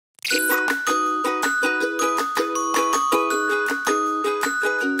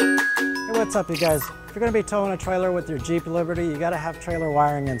what's up, you guys? If you're going to be towing a trailer with your Jeep Liberty, you got to have trailer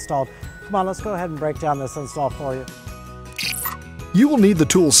wiring installed. Come on, let's go ahead and break down this install for you. You will need the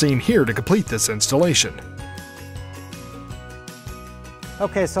tools seen here to complete this installation.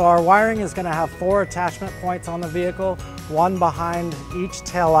 Okay, so our wiring is going to have 4 attachment points on the vehicle, one behind each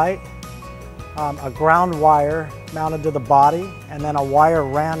taillight, a ground wire mounted to the body, and then a wire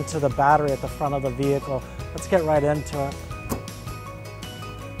ran to the battery at the front of the vehicle. Let's get right into it.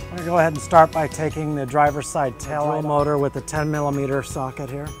 I'm going to go ahead and start by taking the driver's side taillight motor with the 10mm socket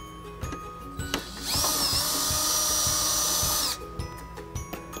here.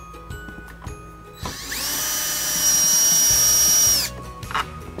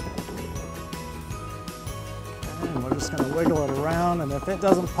 And we're just going to wiggle it around, and if it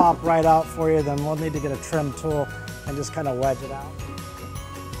doesn't pop right out for you, then we'll need to get a trim tool and just kind of wedge it out.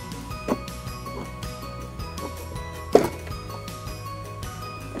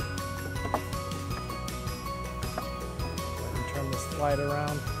 Slide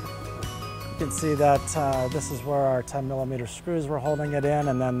around. You can see that this is where our 10mm screws were holding it in,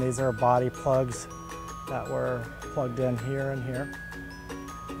 and then these are body plugs that were plugged in here and here.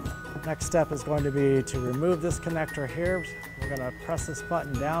 Next step is going to be to remove this connector here. We're going to press this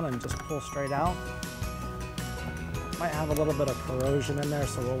button down and just pull straight out. Might have a little bit of corrosion in there,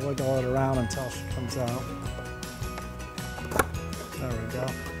 so we'll wiggle it around until she comes out. There we go.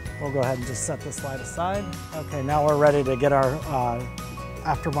 We'll go ahead and just set this light aside. Okay, now we're ready to get our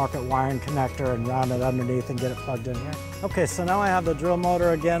aftermarket wiring connector and round it underneath and get it plugged in here. Okay, so now I have the drill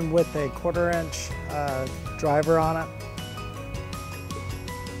motor again with a 1/4-inch driver on it.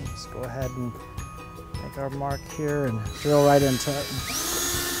 Let's go ahead and make our mark here and drill right into it.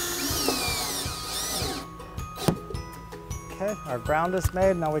 Okay, our ground is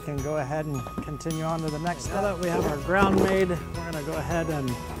made. Now we can go ahead and continue on to the next step. Now that we have our ground made, we're going to go ahead and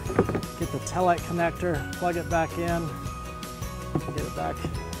get the taillight connector, plug it back in, get it back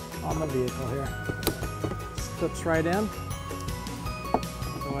on the vehicle here. Clips right in.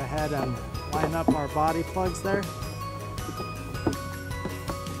 Go ahead and line up our body plugs there.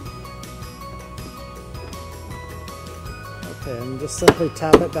 Okay, and just simply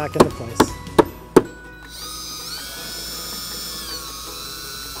tap it back into place.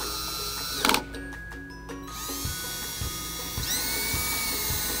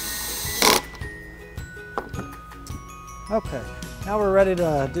 Okay, now we're ready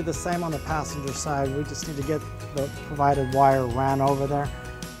to do the same on the passenger side. We just need to get the provided wire ran over there,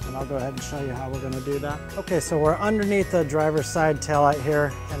 and I'll go ahead and show you how we're going to do that. Okay, so we're underneath the driver's side taillight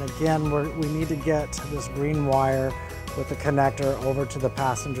here, and again, we need to get this green wire with the connector over to the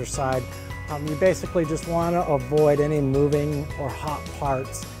passenger side. You basically just want to avoid any moving or hot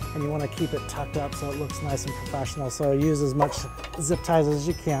parts, and you want to keep it tucked up so it looks nice and professional. So use as much zip ties as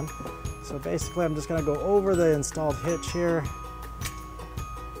you can. So basically I'm just going to go over the installed hitch here.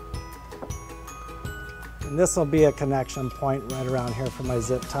 And this will be a connection point right around here for my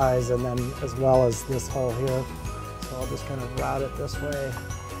zip ties, and then as well as this hole here. So I'll just kind of route it this way.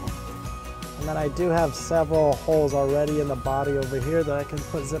 And then I do have several holes already in the body over here that I can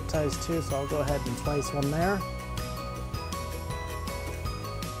put zip ties to, so I'll go ahead and place one there.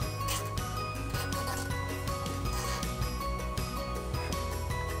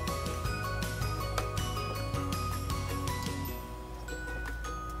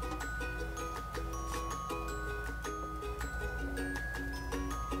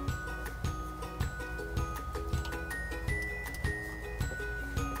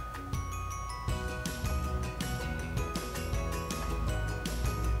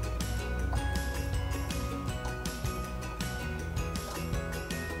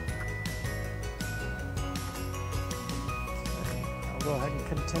 Go ahead and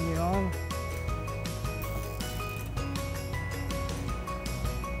continue on.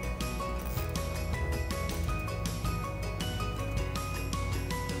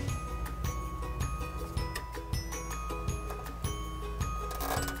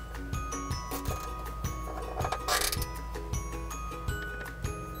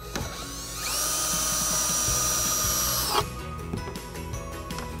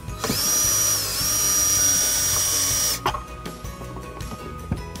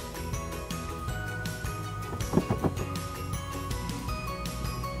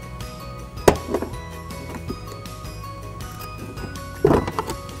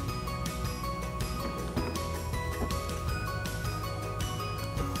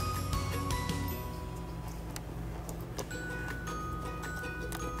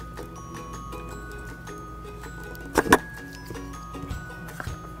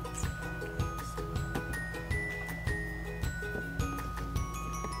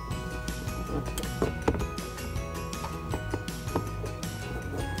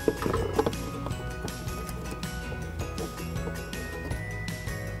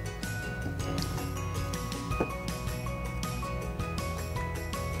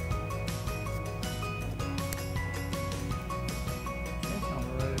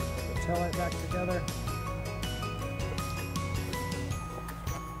 back together.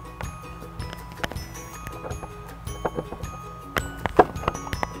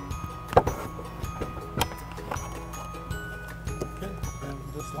 Okay,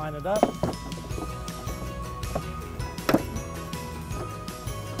 and just line it up.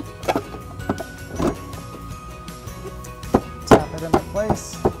 Tap it into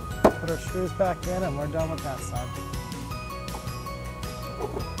place, put our screws back in, and we're done with that side.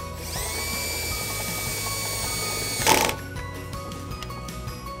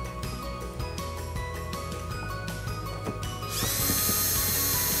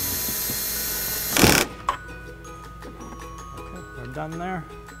 Done there.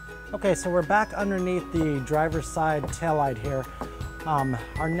 Okay, so we're back underneath the driver's side taillight here.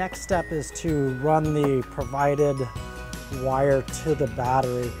 Our next step is to run the provided wire to the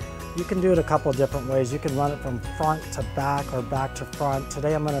battery. You can do it a couple of different ways. You can run it from front to back or back to front.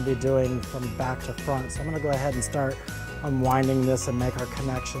 Today I'm going to be doing from back to front. So I'm going to go ahead and start unwinding this and make our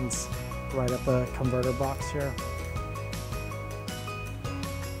connections right at the converter box here.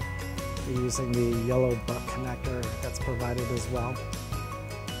 Using the yellow butt connector that's provided as well.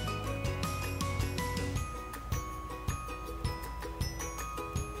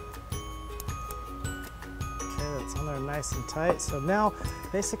 Okay, that's on there nice and tight. So now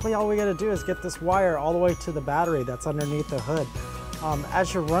basically all we got to do is get this wire all the way to the battery that's underneath the hood.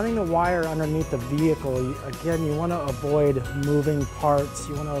 As you're running the wire underneath the vehicle, again, you want to avoid moving parts,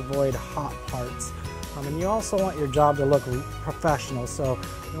 you want to avoid hot parts. And you also want your job to look professional, so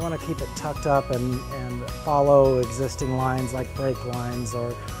you want to keep it tucked up and follow existing lines like brake lines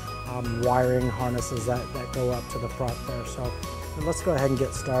or wiring harnesses that go up to the front there. So let's go ahead and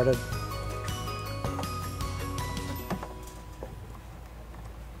get started.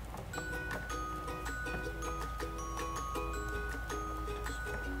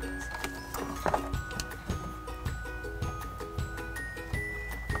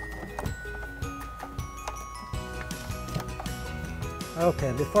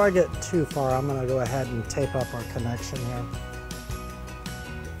 Okay, before I get too far, I'm going to go ahead and tape up our connection here.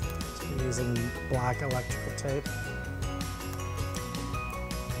 Just using black electrical tape.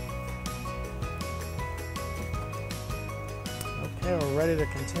 Okay, we're ready to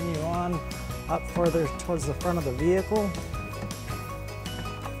continue on up further towards the front of the vehicle.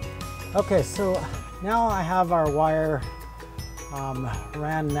 Okay, so now I have our wire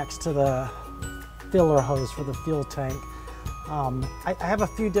ran next to the filler hose for the fuel tank. I have a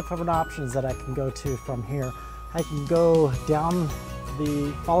few different options that I can go to from here. I can go down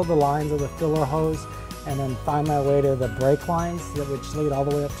follow the lines of the filler hose and then find my way to the brake lines which lead all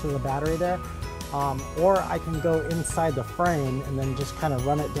the way up to the battery there. Or I can go inside the frame and then just kind of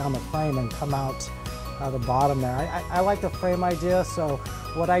run it down the frame and come out the bottom there. I like the frame idea, so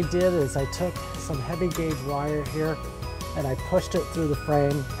what I did is I took some heavy gauge wire here and I pushed it through the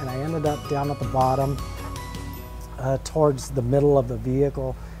frame and I ended up down at the bottom towards the middle of the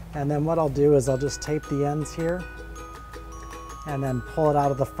vehicle. And then what I'll do is I'll just tape the ends here and then pull it out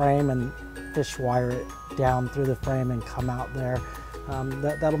of the frame and fish wire it down through the frame and come out there.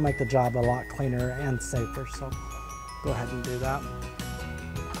 That'll make the job a lot cleaner and safer, so go ahead and do that.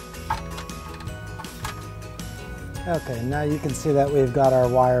 Okay, now you can see that we've got our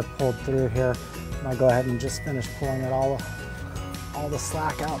wire pulled through here. I'll go ahead and just finish pulling it all the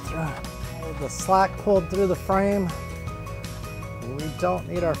slack out through. The slack pulled through the frame. We don't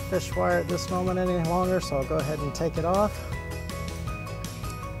need our fish wire at this moment any longer, so I'll go ahead and take it off.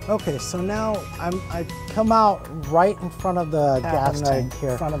 Okay, so now I come out right in front of the gas tank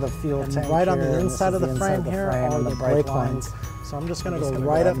here, in front of the fuel tank, right on the inside of the frame here are the brake lines. So I'm just going to go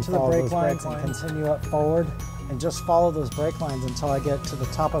right up to the brake lines and continue up forward and just follow those brake lines until I get to the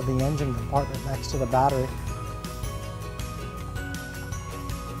top of the engine compartment next to the battery.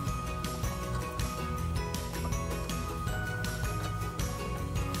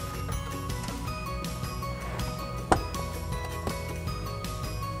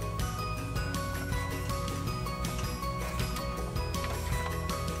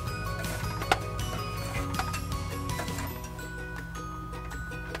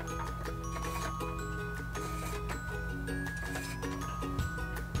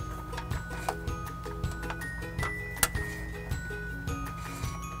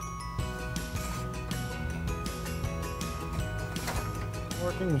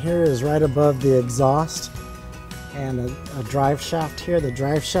 Working here is right above the exhaust and a drive shaft here. The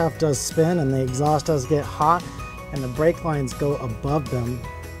drive shaft does spin and the exhaust does get hot, and the brake lines go above them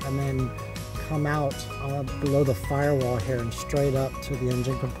and then come out below the firewall here and straight up to the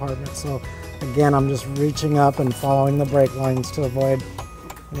engine compartment. So again, I'm just reaching up and following the brake lines to avoid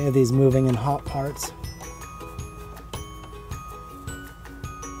any of these moving and hot parts.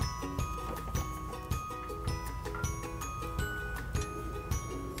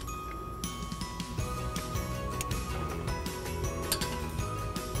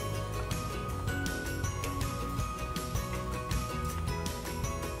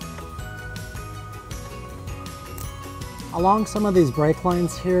 Along some of these brake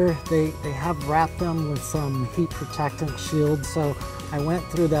lines here, they have wrapped them with some heat protectant shield. So I went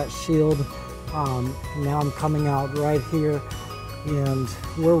through that shield. Now I'm coming out right here, and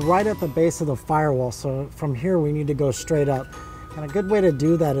we're right at the base of the firewall. So from here we need to go straight up. And a good way to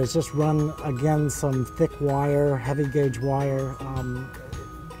do that is just run, again, some thick wire, heavy gauge wire.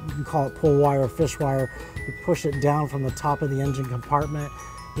 You can call it pull wire or fish wire. You push it down from the top of the engine compartment.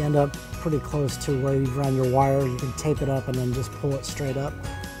 You end up pretty close to where you've run your wire. You can tape it up and then just pull it straight up.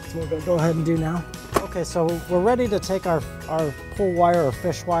 So we're gonna go ahead and do now. Okay, so we're ready to take our pull wire or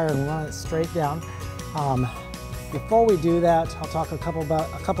fish wire and run it straight down. Before we do that, I'll talk a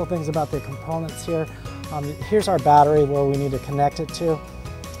couple things about the components here. Here's our battery where we need to connect it to.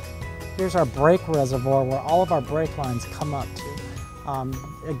 Here's our brake reservoir where all of our brake lines come up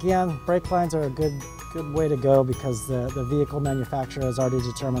to. Again, brake lines are a good way to go because the vehicle manufacturer has already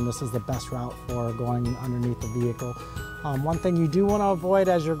determined this is the best route for going underneath the vehicle. One thing you do want to avoid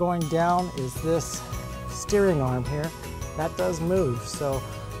as you're going down is this steering arm here. That does move, so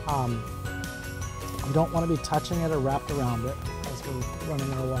you don't want to be touching it or wrapped around it as we're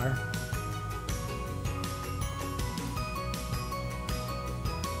running our wire.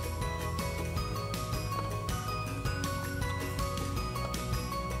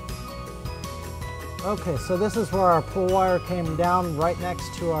 Okay, so this is where our pull wire came down right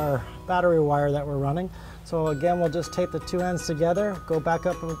next to our battery wire that we're running. So again, we'll just tape the two ends together, go back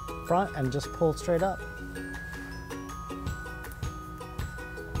up in front and just pull straight up.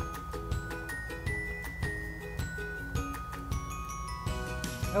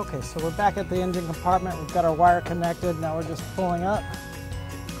 Okay, so we're back at the engine compartment. We've got our wire connected. Now we're just pulling up,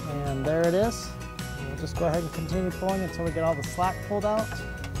 and there it is. And we'll just go ahead and continue pulling until we get all the slack pulled out.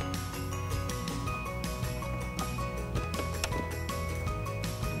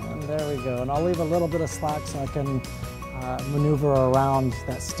 There we go, and I'll leave a little bit of slack so I can maneuver around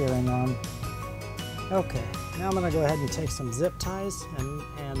that steering arm. Okay, now I'm going to go ahead and take some zip ties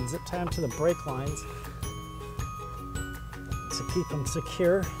and zip tie them to the brake lines to keep them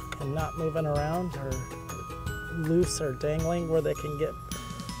secure and not moving around or loose or dangling where they can get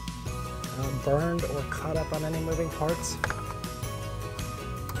burned or caught up on any moving parts.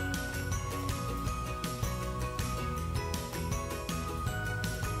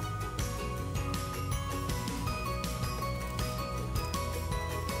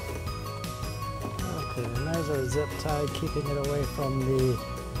 And there's our zip tie, keeping it away from the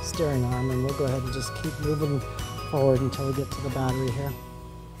steering arm, and we'll go ahead and just keep moving forward until we get to the battery here.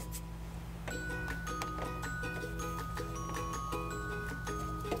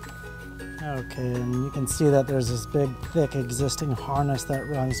 Okay, and you can see that there's this big, thick existing harness that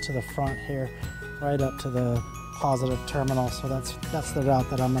runs to the front here, right up to the positive terminal, so that's the route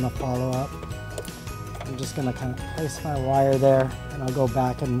that I'm going to follow up. I'm just going to kind of place my wire there, and I'll go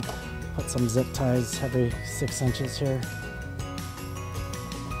back and put some zip ties every 6 inches here.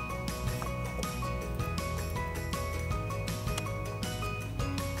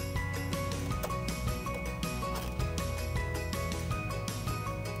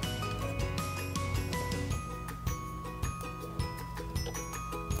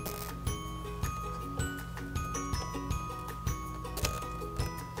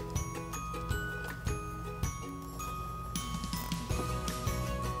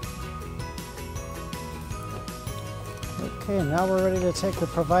 Okay, now we're ready to take the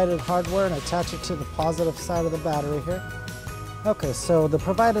provided hardware and attach it to the positive side of the battery here. Okay, so the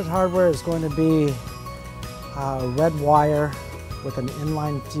provided hardware is going to be red wire with an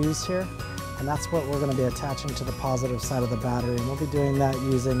inline fuse here, and that's what we're going to be attaching to the positive side of the battery. And we'll be doing that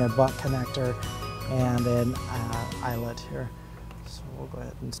using a butt connector and an eyelet here. So we'll go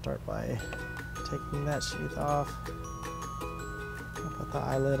ahead and start by taking that sheath off. I'll put the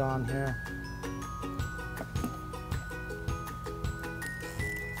eyelet on here.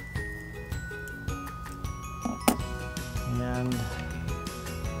 And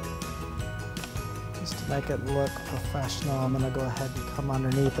just to make it look professional, I'm going to go ahead and come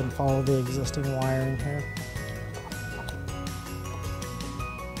underneath and follow the existing wiring here. Okay,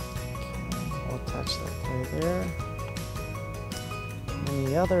 we'll attach that right there. And then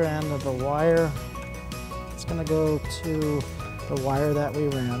the other end of the wire, it's going to go to the wire that we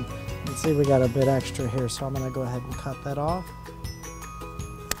ran. You can see we got a bit extra here, so I'm going to go ahead and cut that off.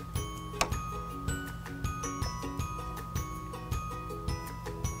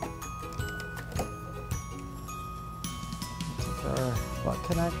 for our butt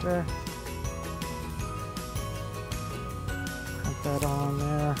connector. Put that on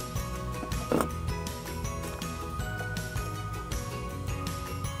there.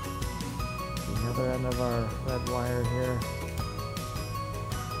 The other end of our red wire here.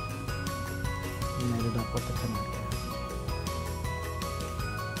 We made it up with the connector.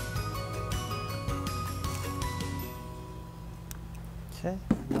 Okay,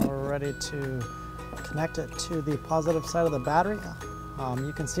 now we're ready to connect it to the positive side of the battery.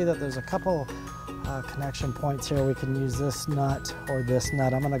 You can see that there's a couple connection points here. We can use this nut or this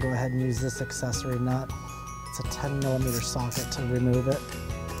nut. I'm going to go ahead and use this accessory nut. It's a 10mm socket to remove it.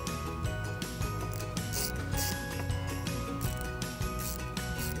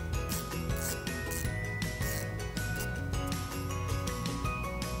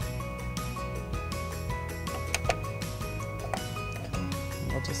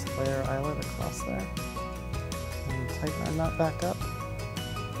 We'll just lay our eyelet across there and tighten our nut back up.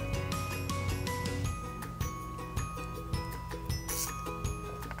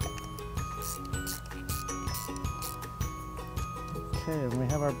 Okay, and we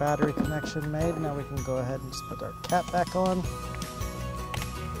have our battery connection made. Now we can go ahead and just put our cap back on.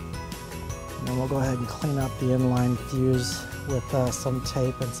 And then we'll go ahead and clean up the inline fuse with some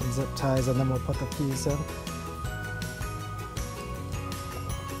tape and some zip ties, and then we'll put the fuse in.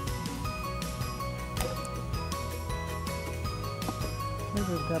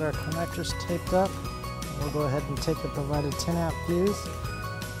 Okay, we've got our connectors taped up. We'll go ahead and take the provided 10-amp fuse,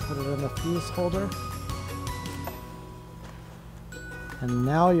 put it in the fuse holder. And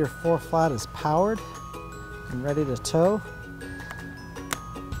now your 4-flat is powered and ready to tow.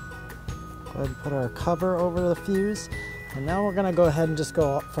 Go ahead and put our cover over the fuse. And now we're gonna go ahead and just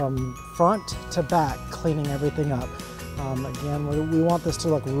go from front to back, cleaning everything up. Again, we want this to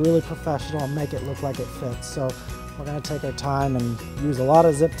look really professional and make it look like it fits. So we're gonna take our time and use a lot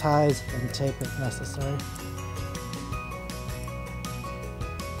of zip ties and tape if necessary.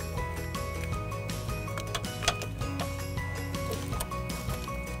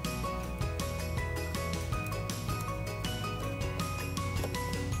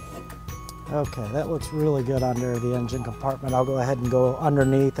 Okay, that looks really good under the engine compartment. I'll go ahead and go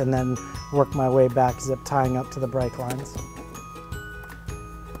underneath and then work my way back, zip tying up to the brake lines.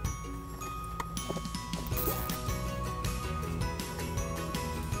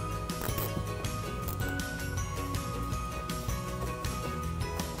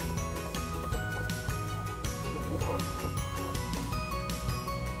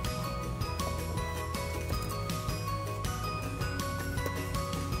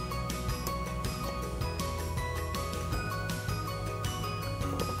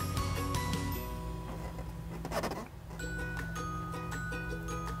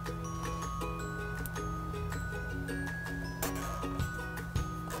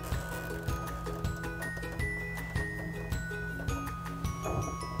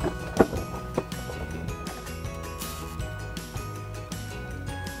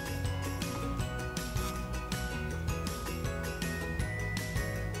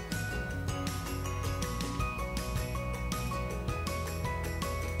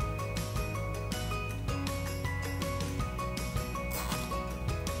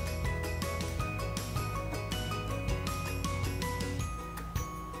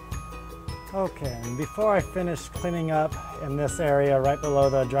 Okay, and before I finish cleaning up in this area right below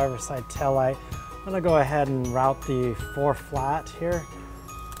the driver's side taillight, I'm going to go ahead and route the 4-flat here,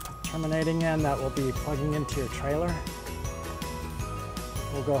 terminating end that will be plugging into your trailer.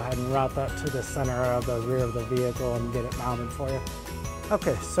 We'll go ahead and route that to the center of the rear of the vehicle and get it mounted for you.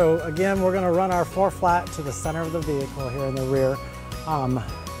 Okay, so again, we're going to run our 4-flat to the center of the vehicle here in the rear.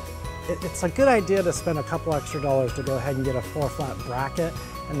 It's a good idea to spend a couple extra dollars to go ahead and get a 4-flat bracket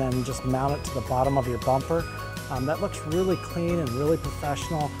and then just mount it to the bottom of your bumper. That looks really clean and really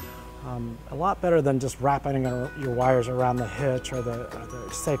professional. A lot better than just wrapping your wires around the hitch or the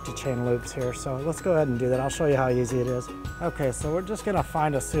safety chain loops here. So let's go ahead and do that. I'll show you how easy it is. Okay, so we're just gonna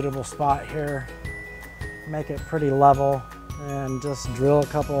find a suitable spot here, make it pretty level, and just drill a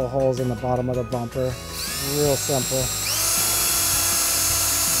couple of holes in the bottom of the bumper. Real simple.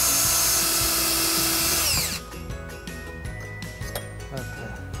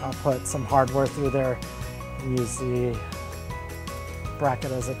 I'll put some hardware through there and use the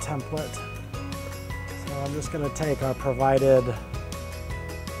bracket as a template. So I'm just going to take our provided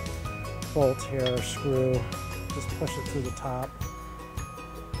bolt here, or screw, just push it through the top.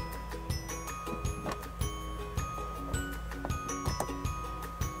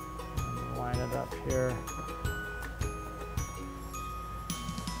 And line it up here.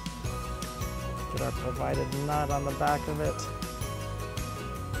 Get our provided nut on the back of it.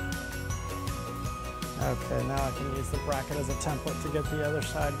 Okay, now I can use the bracket as a template to get the other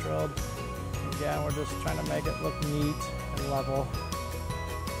side drilled. Again, we're just trying to make it look neat and level.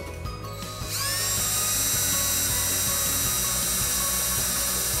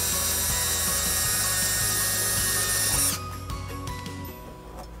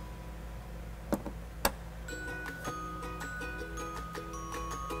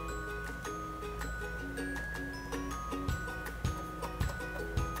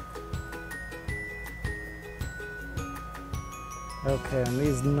 Okay, and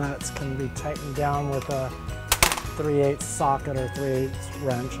these nuts can be tightened down with a 3/8 socket or 3/8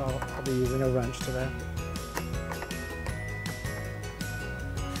 wrench. I'll be using a wrench today.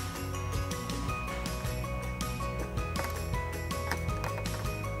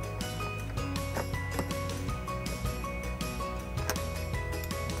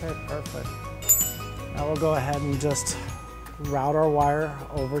 Okay, perfect. Now we'll go ahead and just route our wire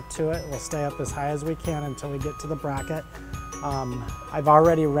over to it. We'll stay up as high as we can until we get to the bracket. I've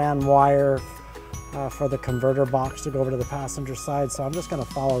already ran wire for the converter box to go over to the passenger side, so I'm just going to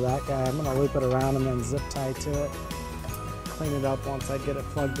follow that guy. I'm going to loop it around and then zip tie to it. Clean it up once I get it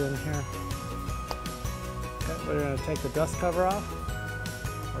plugged in here. Okay, we're going to take the dust cover off.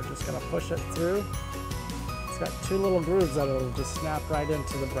 We're just going to push it through. It's got two little grooves that it'll just snap right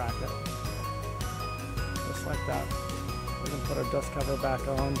into the bracket. Just like that. We can put our dust cover back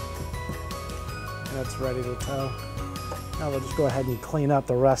on and it's ready to tow. Now we'll just go ahead and clean up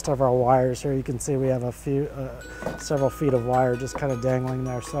the rest of our wires here. You can see we have a few, several feet of wire just kind of dangling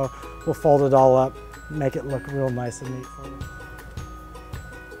there. So we'll fold it all up, make it look real nice and neat for you.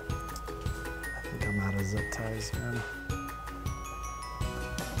 I think I'm out of zip ties here.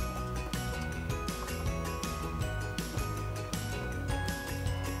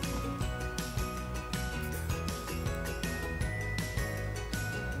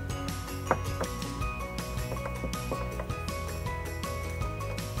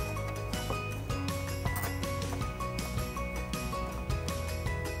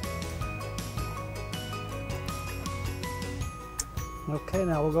 Okay,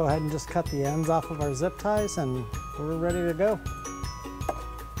 now we'll go ahead and just cut the ends off of our zip ties and we're ready to go.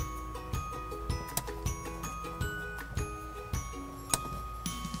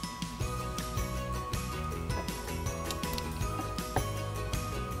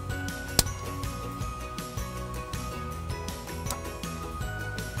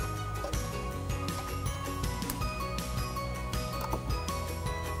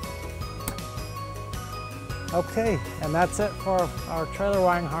 Okay, and that's it for our trailer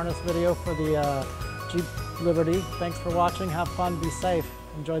wiring harness video for the Jeep Liberty. Thanks for watching. Have fun, be safe,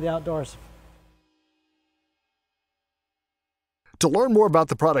 enjoy the outdoors. To learn more about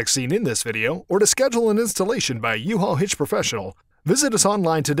the products seen in this video, or to schedule an installation by a U-Haul Hitch professional, visit us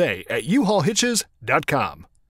online today at uhaulhitches.com.